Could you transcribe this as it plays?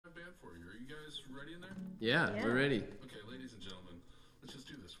have for you. Are you guys ready in there? Yeah, we're ready. Okay, ladies and gentlemen, let's just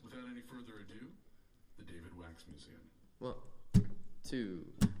do this. Without any further ado, the David Wax Museum. 1, 2,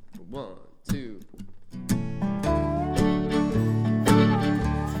 1, 2.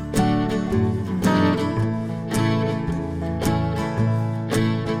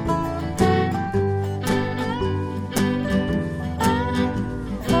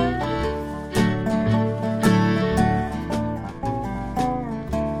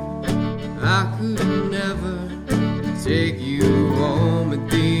 I could never take you home at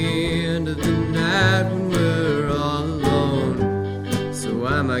the end of the night when we're all alone. So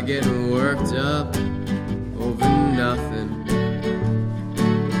why am I getting worked up over nothing?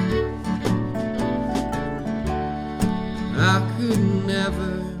 I could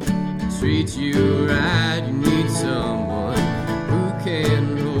never treat you right. You need someone who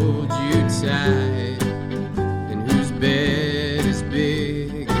can hold you tight and whose bed is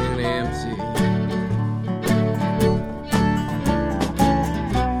big and empty.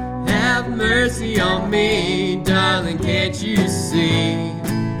 Have mercy on me, darling, can't you see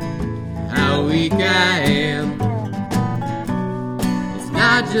how weak I am? It's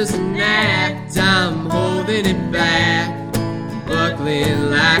not just an act, I'm holding it back, buckling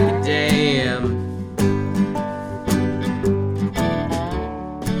like a dam.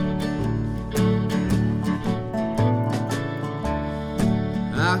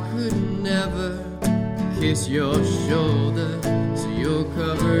 I could never kiss your shoulder, so you're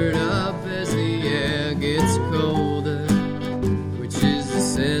covered up as the air gets colder, which is a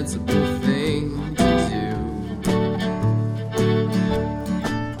sensible thing to do.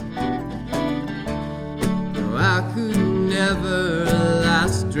 No, I could never lie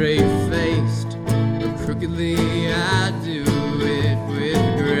straight-faced, but crookedly I do it with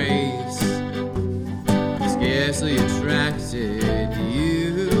grace. Scarcely attracted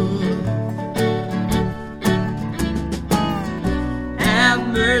you. Have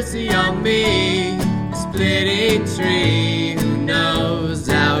mercy on me, a splitting tree, who knows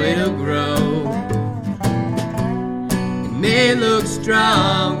how it'll grow. It may look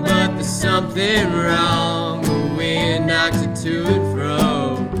strong, but there's something wrong. The wind knocks it to and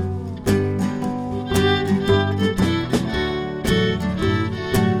fro.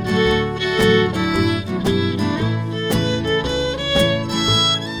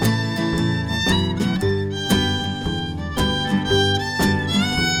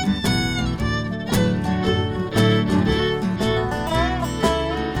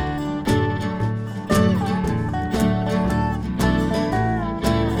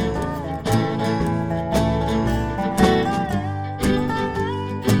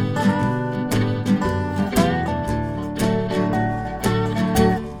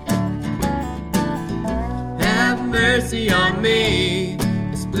 Mercy on me,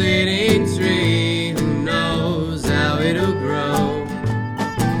 a splitting tree, who knows how it'll grow.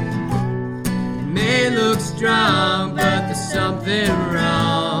 It may look strong, but there's something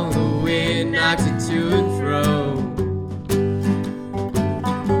wrong. The wind knocks it to and fro.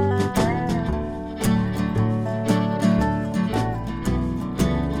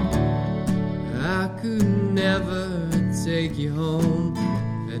 I could never take you home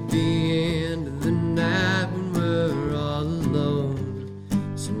at the end of the night when we're all alone.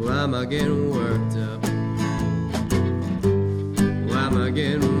 So why am I getting worked up? Why am I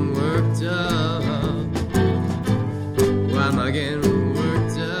getting worked up? Why am I getting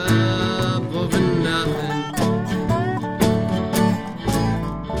worked up over nothing?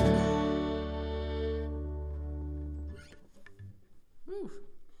 Whew.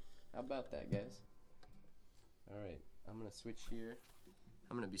 How about that, guys? Alright, I'm going to switch here.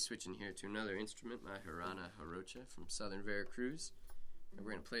 I'm going to be switching here to another instrument, my Jarana Jarocha from southern Veracruz. And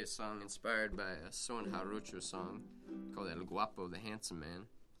we're going to play a song inspired by a Son Jarocho song called El Guapo, the Handsome Man.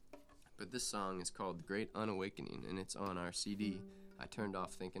 But this song is called The Great Unawakening, and it's on our CD, I Turned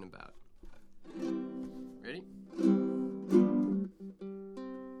Off Thinking About. Ready?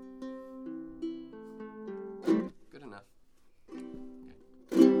 Good enough.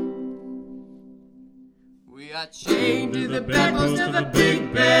 We are chained to the bedpost of a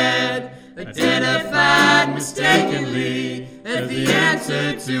big bed, identified mistakenly as the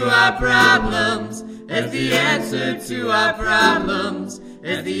answer to our problems, as the answer to our problems,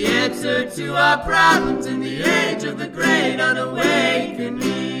 as the answer to our problems in the age of the great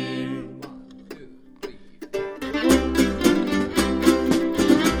unawakening.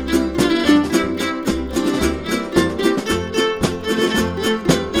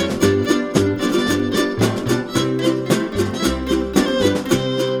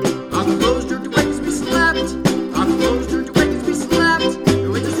 Our closed door to wake us be slapped. Our closed door to wake us be slapped.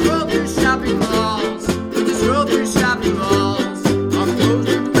 And with the struggle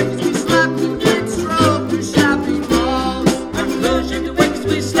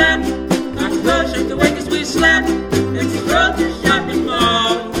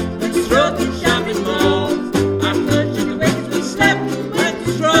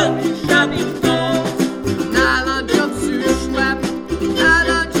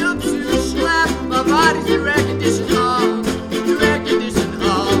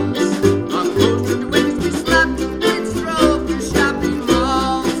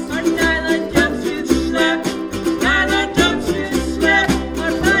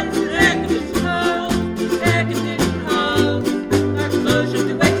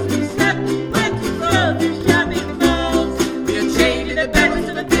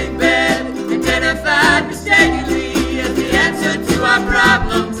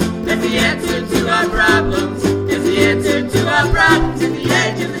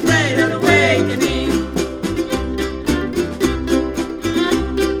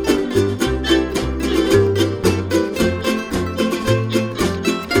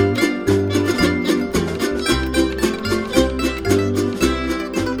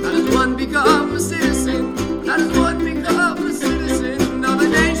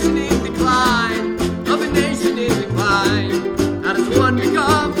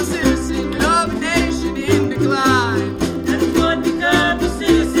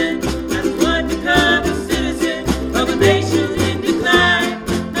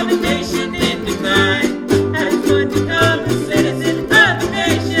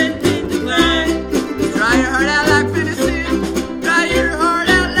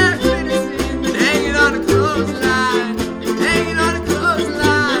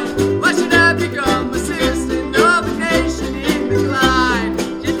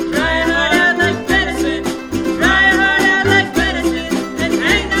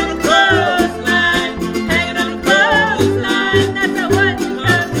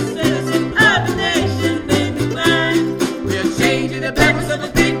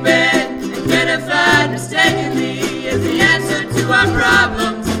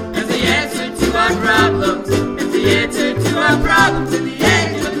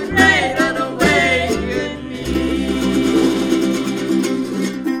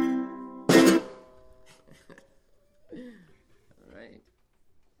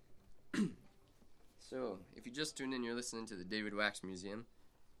So, if you just tuned in, you're listening to the David Wax Museum.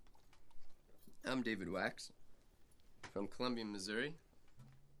 I'm David Wax from Columbia, Missouri.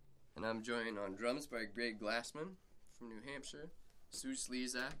 And I'm joined on drums by Greg Glassman from New Hampshire, Sue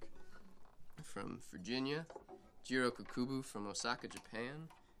Slezak from Virginia, Jiro Kakubu from Osaka, Japan,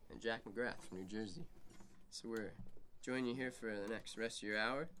 and Jack McGrath from New Jersey. So we're joining you here for the next rest of your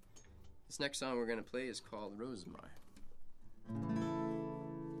hour. This next song we're going to play is called Rosemar. 1,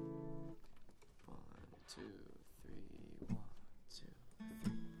 2, 3, 1, 2,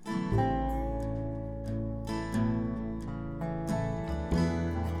 3.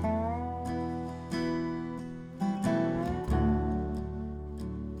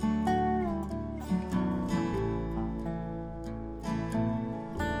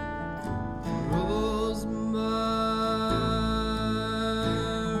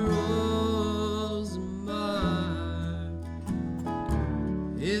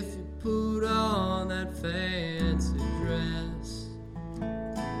 If you put on that fancy dress,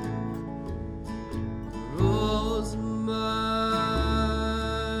 Rosemar,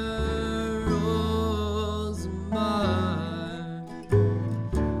 Rosemar,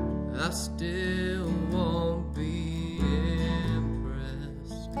 I still won't be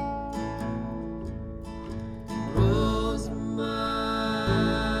impressed. Rosemar,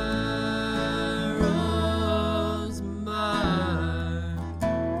 Rosemar,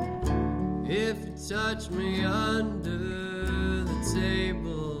 if you touch me under the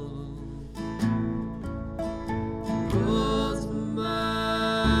table, Rosemar,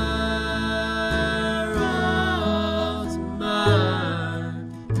 Rosemar,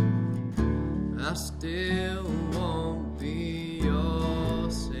 I still won't be your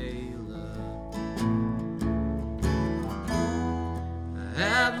sailor. I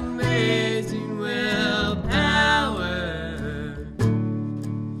have amazing willpower,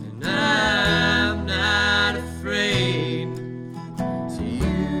 and I'm not afraid to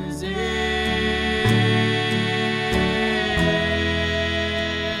use it.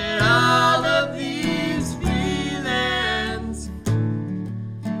 All of these feelings,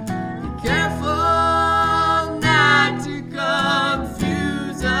 be careful not to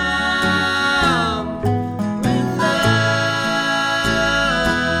confuse them with love.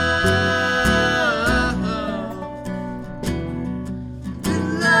 With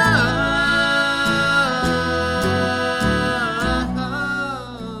love.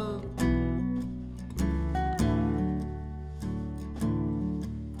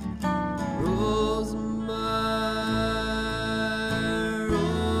 Rosemar,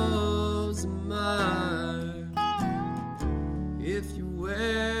 Rosemar, if you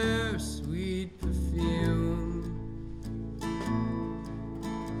wear sweet perfume,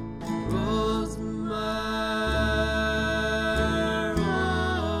 Rosemar,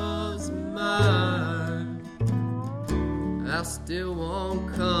 Rosemar, I still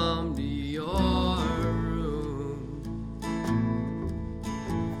won't come to your room.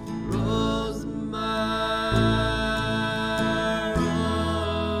 Rosemar,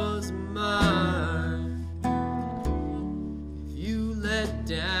 Rosemar, if you let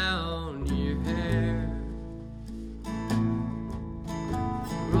down your hair,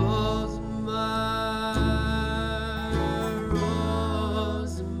 Rosemar,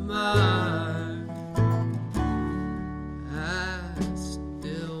 Rosemar, I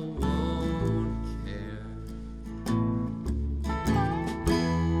still won't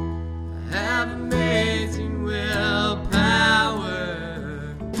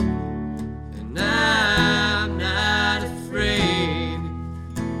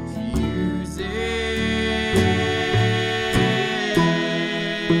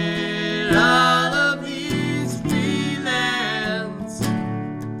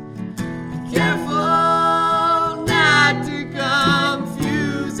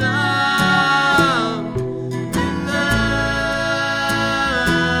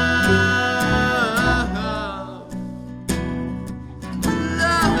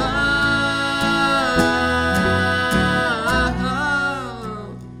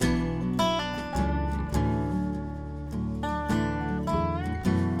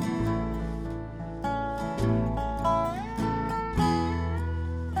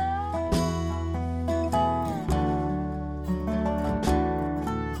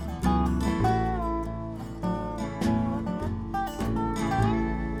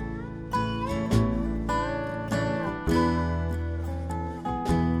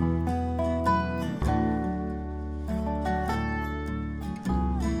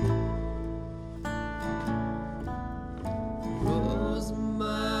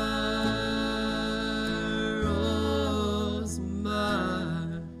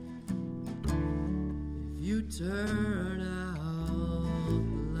turn out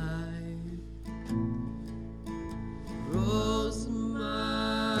the light. Rosemary,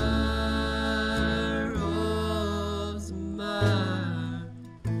 Rosemary,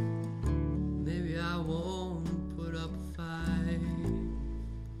 maybe I won't put up a fight.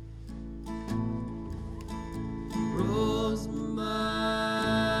 Rosemary,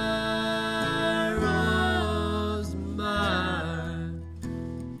 Rosemary,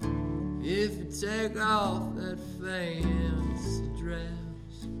 if you take off that fancy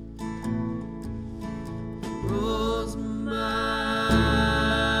dress. Rosemary,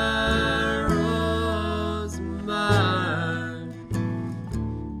 Rosemary,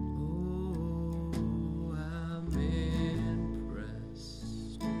 oh, I'm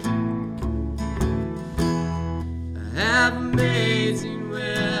impressed. I have amazing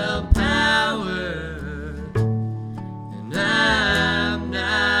willpower, and I'm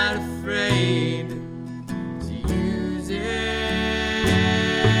not afraid to use it.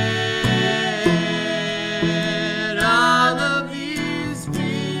 All of these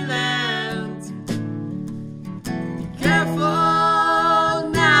feelings, be careful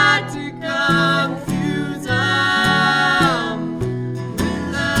not to confuse them with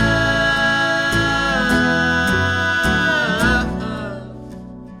love.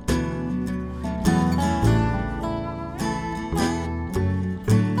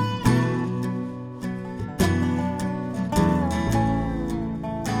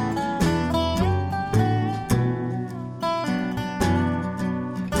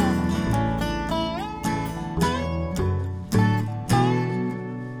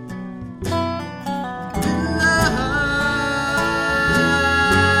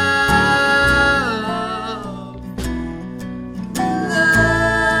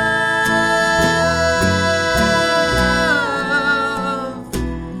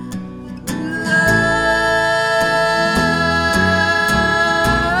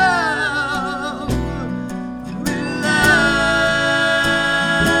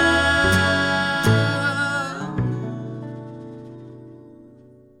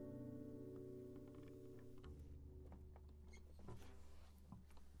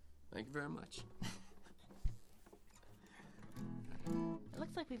 Thank you very much. It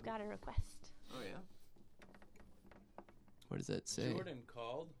looks like we've got a request. Oh, yeah? What does that say? Jordan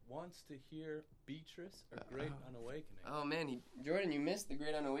called, wants to hear Beatrice or Great Unawakening, Oh, man, Jordan, you missed the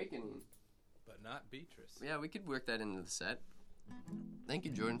Great Unawakening. but not Beatrice. Yeah, we could work that into the set. Thank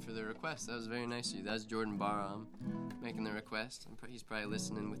you, Jordan, for the request. That was very nice of you. That was Jordan Barham making the request. He's probably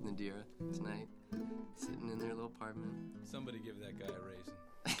listening with Nadira tonight, sitting in their little apartment. Somebody give that guy a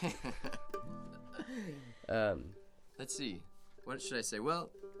raisin. Let's see. What should I say? Well,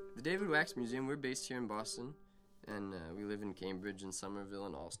 the David Wax Museum, we're based here in Boston, and we live in Cambridge and Somerville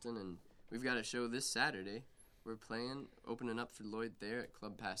and Alston, and we've got a show this Saturday. We're opening up for Lloyd Thayer at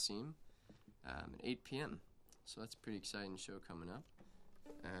Club Passim at 8 p.m. So that's a pretty exciting show coming up.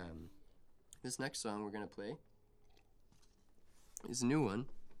 This next song we're going to play is a new one.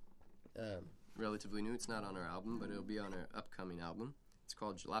 Relatively new. It's not on our album, but it'll be on our upcoming album. It's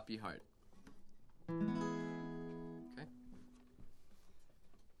called Jalopy Heart. Okay.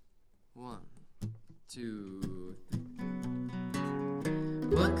 1, 2, 3.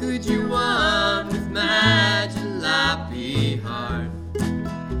 What could you want with my jalopy heart?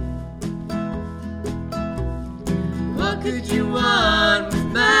 What could you want with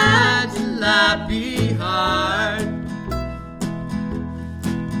my jalopy heart?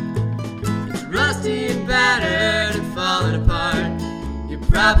 It's rusty and battered and falling apart. You're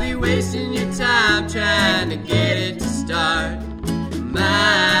probably wasting your time trying to get it to start.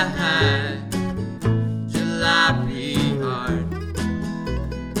 My jalopy heart.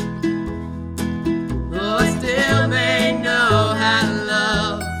 Oh, I still may know how to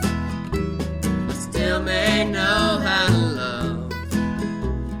love. I still may know how to love.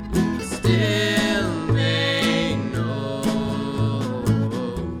 I still may know.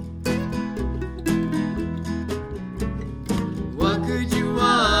 What could you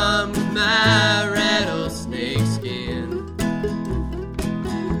want with my rattlesnake skin?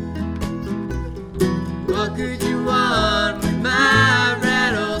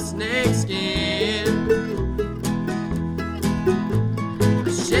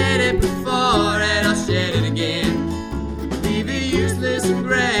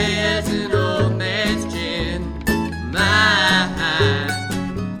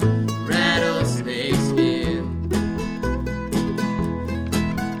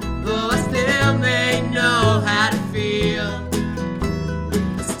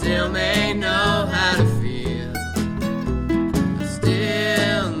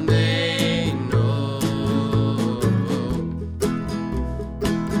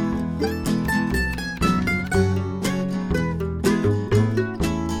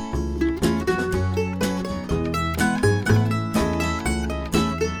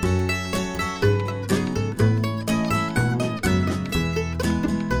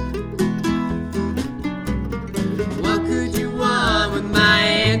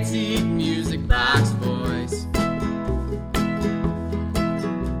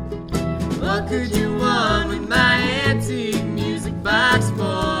 could you want with my antique music box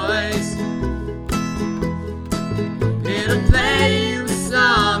voice? It'll play you a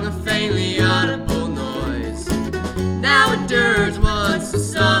song, a faintly audible noise. Now a dirge wants a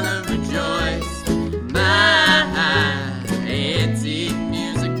song of rejoice. My antique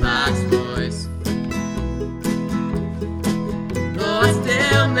music box voice. Though I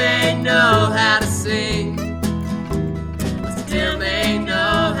still may know how to sing, I still may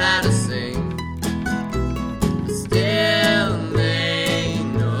know how to sing, I still may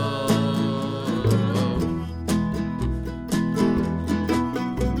know.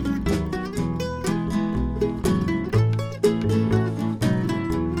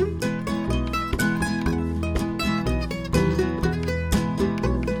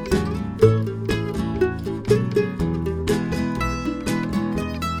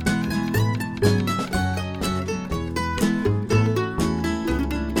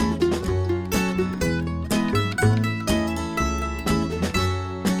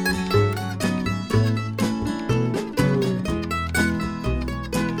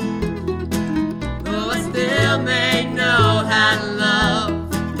 Though I still may know how to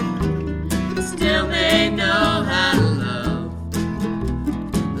love, I still may know how to love,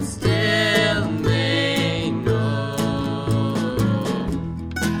 I still may know.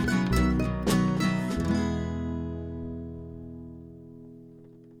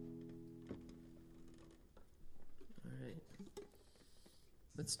 All right.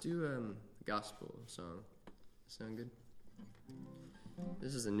 Let's do a gospel song. Sound good?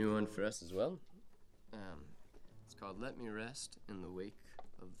 This is a new one for us as well. It's called Let Me Rest in the Wake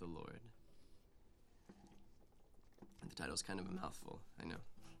of the Lord. The title's kind of a mouthful, I know.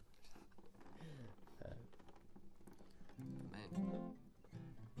 Man,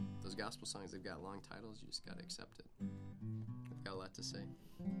 those gospel songs, they've got long titles, you just gotta accept it. I've got a lot to say.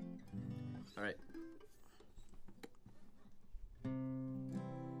 All right.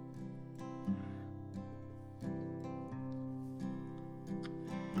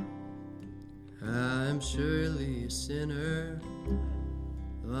 I'm surely a sinner,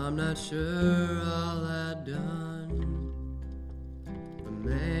 though I'm not sure all I've done. But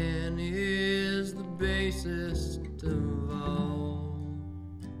man is the basis of all.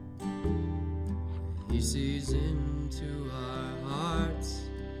 He sees into our hearts.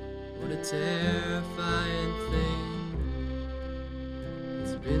 What a terrifying thing.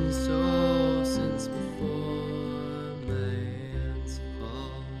 It's been so since before man's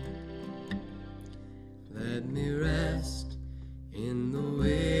fall. Let me rest in the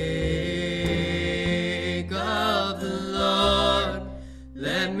wake of the Lord.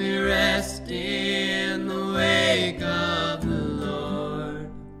 Let me rest in the wake of the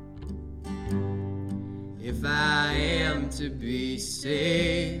Lord. If I am to be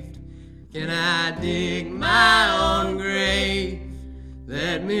saved, can I dig my own grave?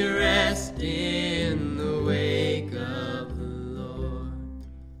 Let me rest in the wake of the Lord.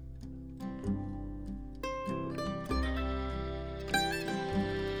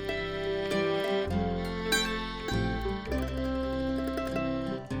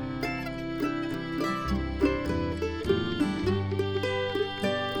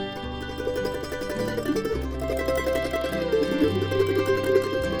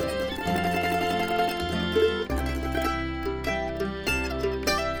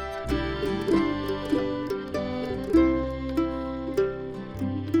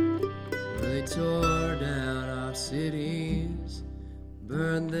 They tore down our cities,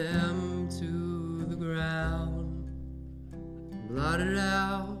 burned them to the ground, blotted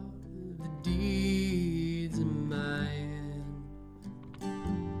out the deeds of man.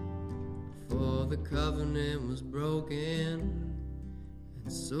 For the covenant was broken,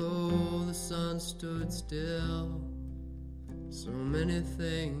 and so the sun stood still. So many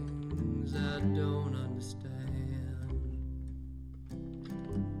things I don't understand.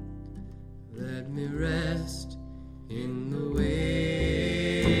 Let me rest in the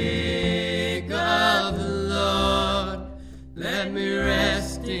wake of the Lord. Let me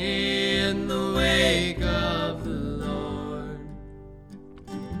rest in the wake of the Lord.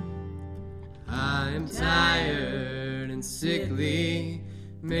 I am tired and sickly.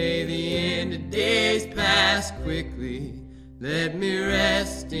 May the end of days pass quickly. Let me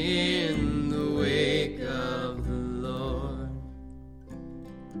rest in the wake of the Lord.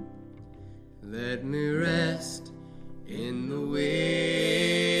 Let me rest in the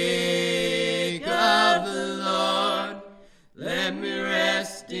wake of the Lord. Let me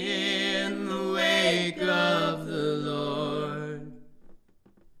rest in the wake of the Lord.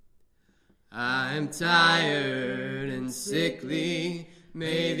 I am tired and sickly.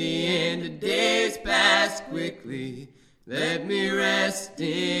 May the end of days pass quickly. Let me rest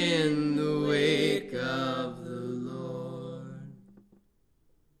in the wake of the Lord.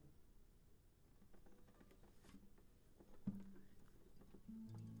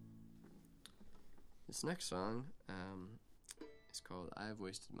 This next song is called I Have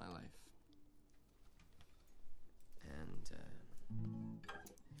Wasted My Life. And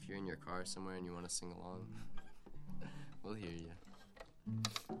if you're in your car somewhere and you want to sing along, we'll hear you.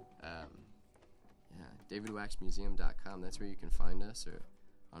 DavidWaxMuseum.com, that's where you can find us, or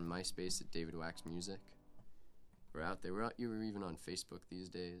on MySpace at David Wax Music. We're out there. You're even on Facebook these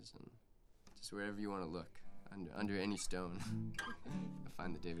days, and just wherever you want to look, under any stone, you'll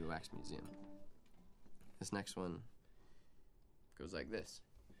find the David Wax Museum. This next one goes like this.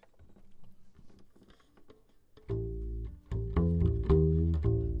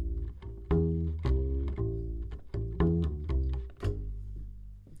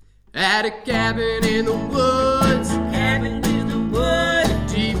 At a cabin in the woods,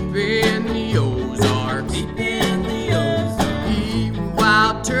 deep in the Ozarks, eating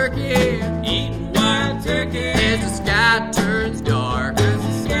wild turkey, as the sky turns dark,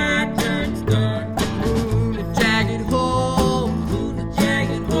 moon a jagged hole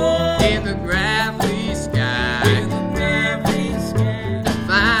in the gravelly sky,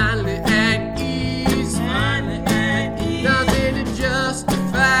 finally at ease, nothing to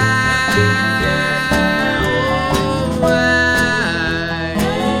justify.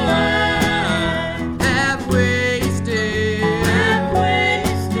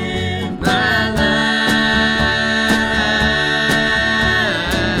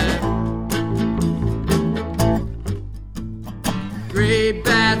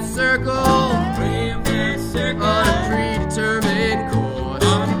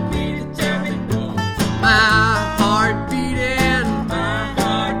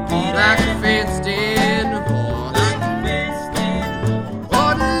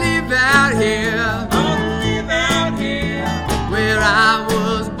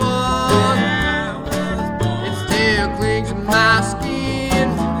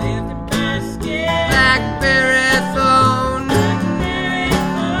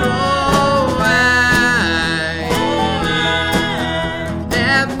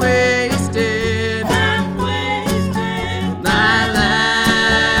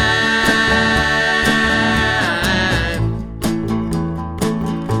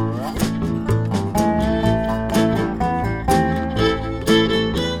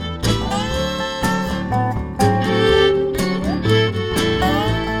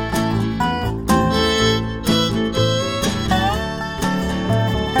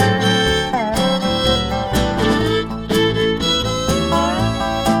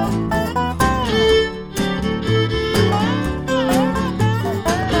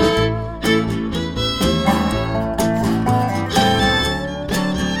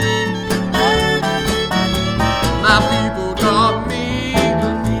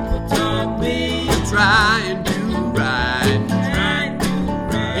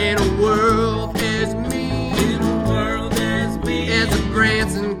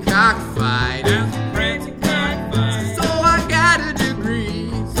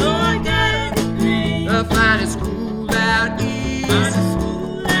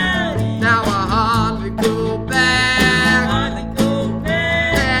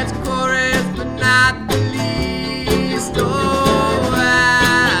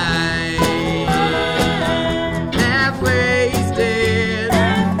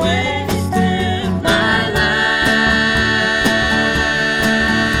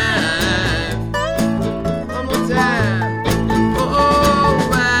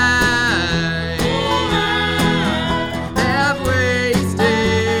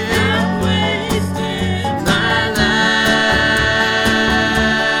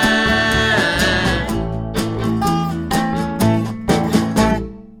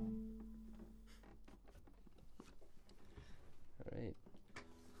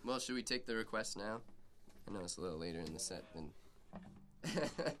 Well, should we take the request now? I know it's a little later in the set than...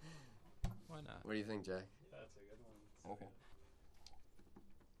 Why not? What do you think, Jack? That's a good one. Okay.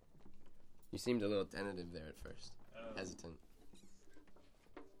 You seemed a little tentative there at first. Hesitant.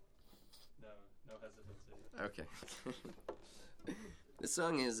 No hesitancy. Okay. This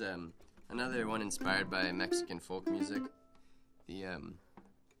song is another one inspired by Mexican folk music. The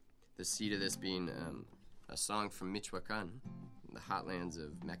seed of this being a song from Michoacan, the hotlands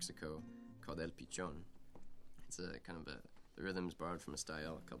of Mexico, called El Pichon. It's a kind of the rhythm's borrowed from a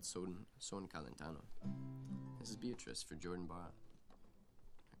style called son calentano. This is Beatrice for Jordan Barra.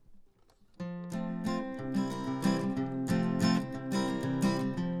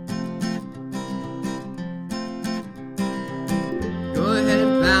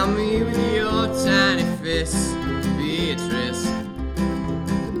 this, Beatrice.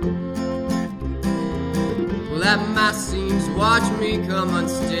 Well, at my seams, watch me come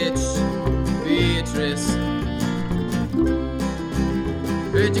unstitched, Beatrice.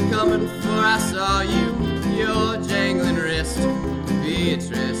 Heard you coming before I saw you, your jangling wrist,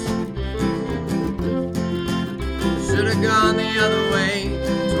 Beatrice. Should've gone the other way,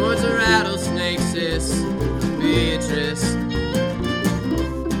 towards the rattlesnake, sis, Beatrice.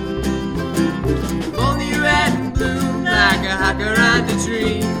 If only you hadn't bloomed like a jacaranda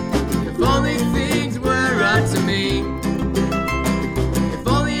tree. If only things were up to me. If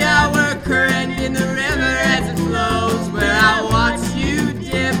only I were a current in the river as it flows, where I watch you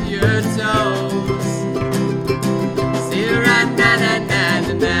dip your toes. See you right na na na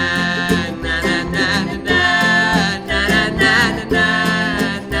na na na na na na.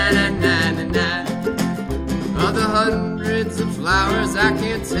 Of the hundreds of flowers, I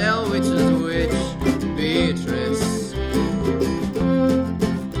can't tell which is which, Beatrice.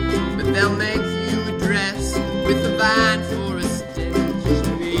 But they'll make you a dress with the vine for a stitch,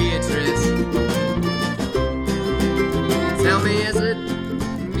 Beatrice. Tell me, is it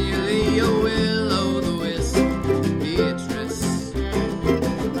merely a will-o'-the-wisp, Beatrice?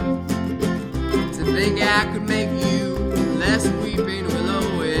 To think I could make you less weeping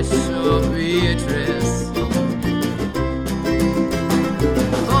willow-wish, oh Beatrice.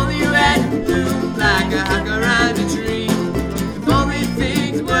 If only you hadn't bloomed like a jacaranda tree. If only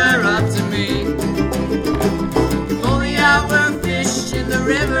things were up to me. If only I were a fish in the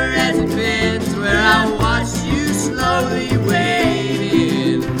river as it bends, where I watch you slowly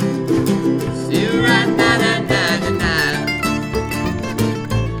wading. See you right na na na na na.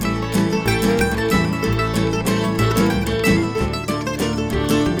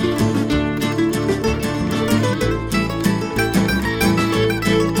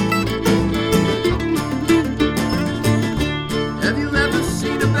 Have you ever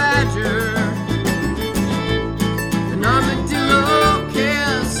seen a badger? An armadillo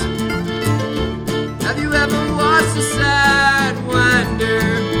kiss? Have you ever watched a sidewinder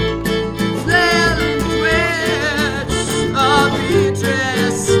flail and twitch? Oh,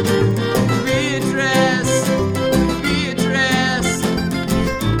 Beatrice, Beatrice, Beatrice,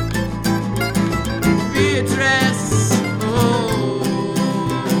 Beatrice, oh.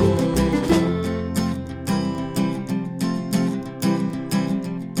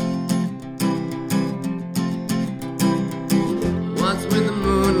 Once when the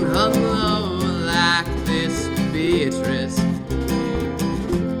moon hung low like this, Beatrice.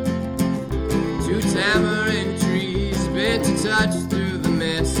 Two tamarind trees bent to touch through the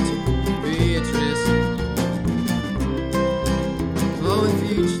mist, Beatrice. Oh, if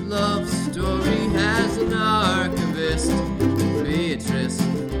each love story has an archivist, Beatrice.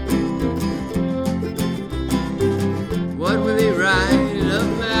 What will he write of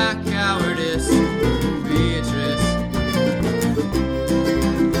my cowardice, Beatrice?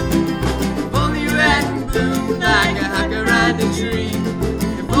 If only you hadn't bloomed like a jacaranda tree.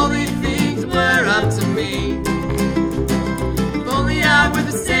 If only things were up to me. If only I were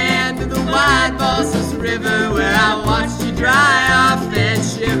the sand of the wide Balsas River, where I watched you dry off and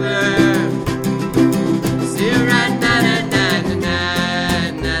shiver. See you right na na na na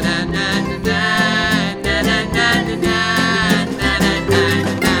na na na na na na na na na na na na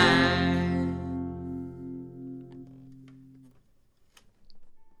na.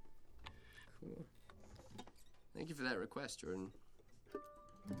 Cool. Thank you for that request, Jordan.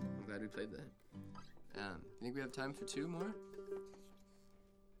 I'm glad we played that. You think we have time for two more?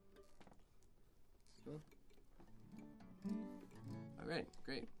 Cool. All right,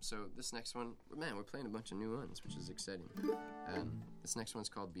 great. So this next one, man, we're playing a bunch of new ones, which is exciting. This next one's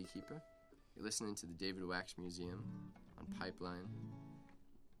called Beekeeper. You're listening to the David Wax Museum on Pipeline,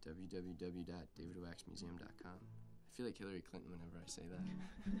 www.davidwaxmuseum.com. I feel like Hillary Clinton whenever I say that.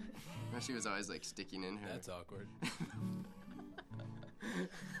 No, she was always like sticking in her. That's awkward.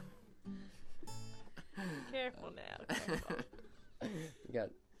 Careful now. Careful. We got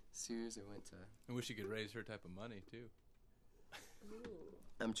Suze. I went to. I wish you could raise her type of money, too.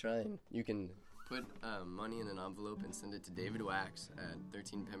 I'm trying. You can put money in an envelope and send it to David Wax at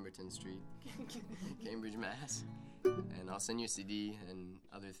 13 Pemberton Street, Cambridge, Mass. And I'll send you a CD and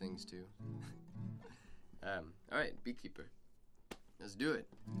other things too. All right, Beekeeper. Let's do it.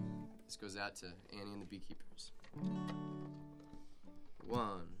 This goes out to Annie and the Beekeepers.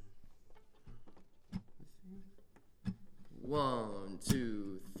 1,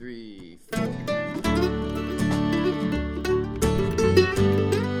 2, 3, 4.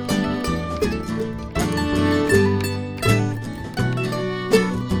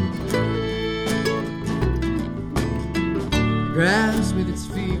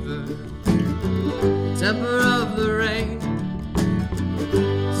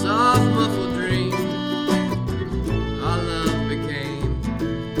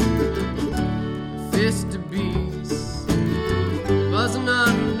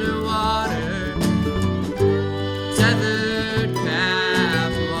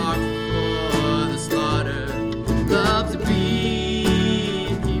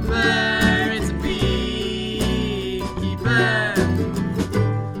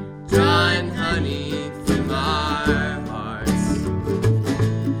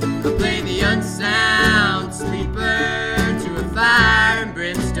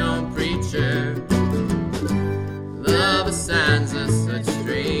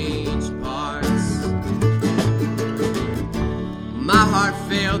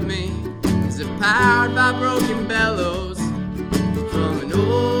 of me? Is it powered by broken bellows from an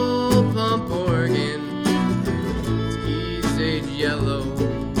old pump organ? Keys age yellow,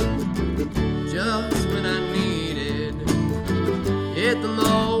 just when I needed it the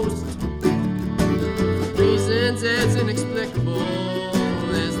most. Reasons it's inexplicable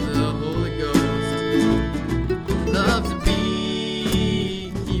as the Holy Ghost loves a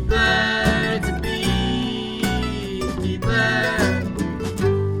beekeeper. It's a beekeeper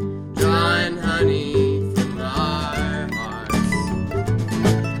drawing honey from our hearts.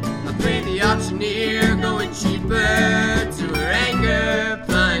 I played the auctioneer, going cheaper to her anger,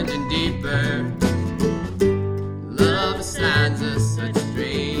 plunging deeper. Love assigns us such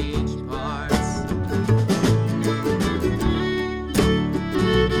strange parts.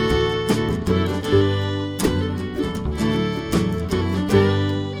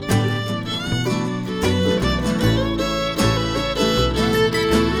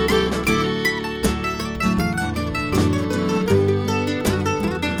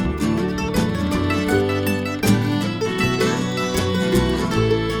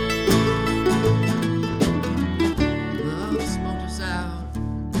 Love smoked us out,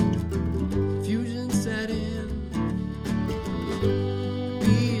 fusion set in.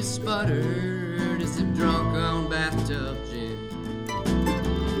 Bees sputtered as if drunk on bathtub gin.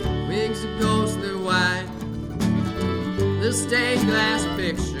 Wings of ghosts, they're white, the stained glass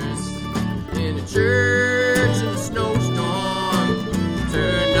pictures in a church in a snowstorm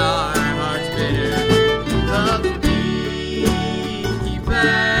turned our hearts bitter. Love's a beekeeper,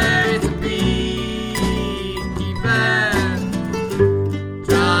 it's a beekeeper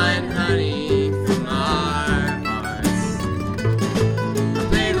drawing honey from our hearts. I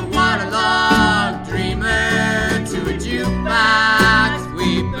play the waterlogged dreamer to a jukebox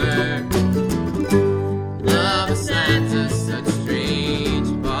weeper. Love assigns us such strange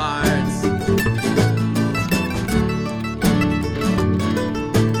parts.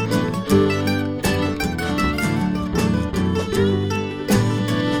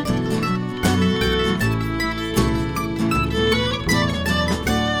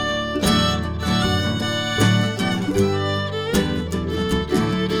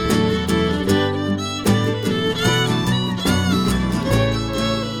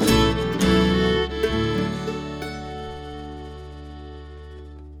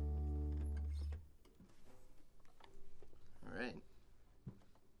 All right.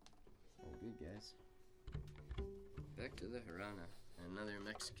 Sound good, guys. Back to the Harana, another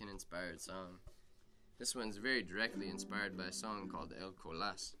Mexican-inspired song. This one's very directly inspired by a song called El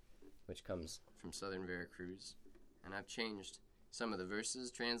Colas, which comes from southern Veracruz. And I've changed some of the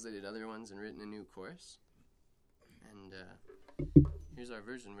verses, translated other ones, and written a new chorus. And here's our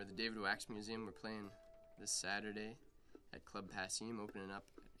version. We're the David Wax Museum. We're playing this Saturday at Club Passim, opening up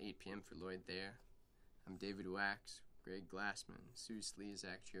at 8 p.m. for Lloyd Thayer. I'm David Wax, Greg Glassman, Sue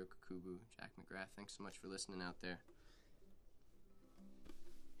Slezak, Chiro Kakubu, Jack McGrath. Thanks so much for listening out there.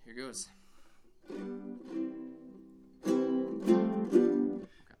 Here goes.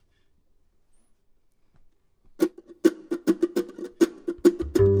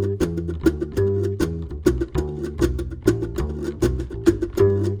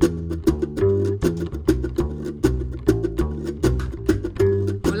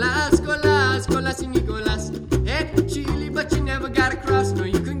 Colas, colas, colas y Nicolas. Head Chile, but you never got across. No,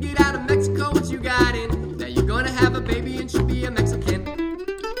 you couldn't get out of Mexico once you got in. Now you're gonna have a baby and she'll be a Mexican.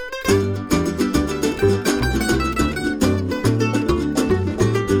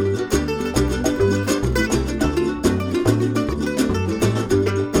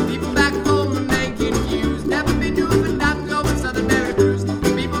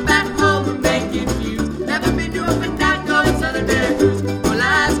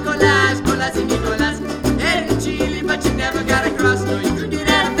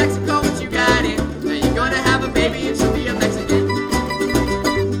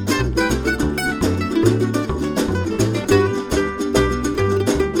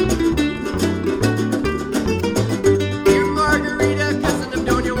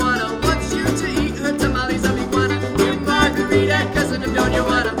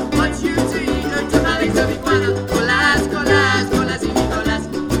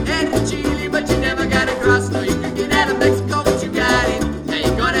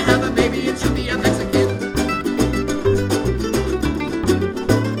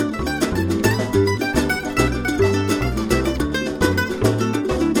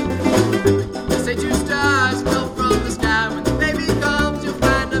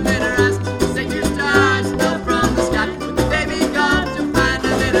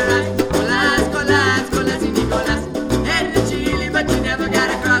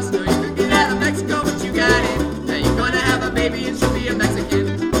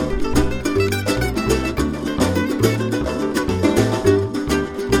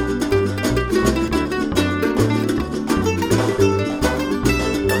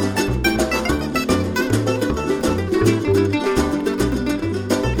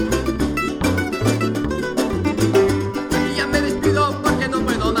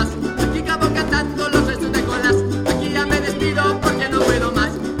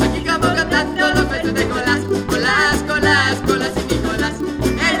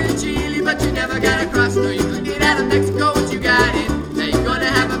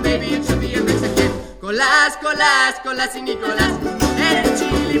 Colas y Nicolas. And in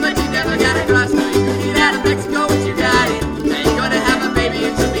Chile, but you never got across. So you can get out of Mexico, but you got it. Now you're gonna have a baby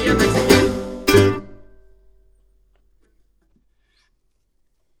and she'll be a Mexican.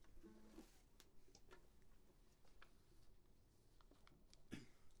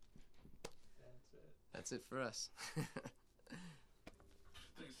 That's it for us.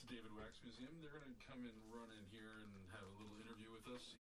 Thanks to David Wax Museum. They're going to come and run in here and have a little interview with us.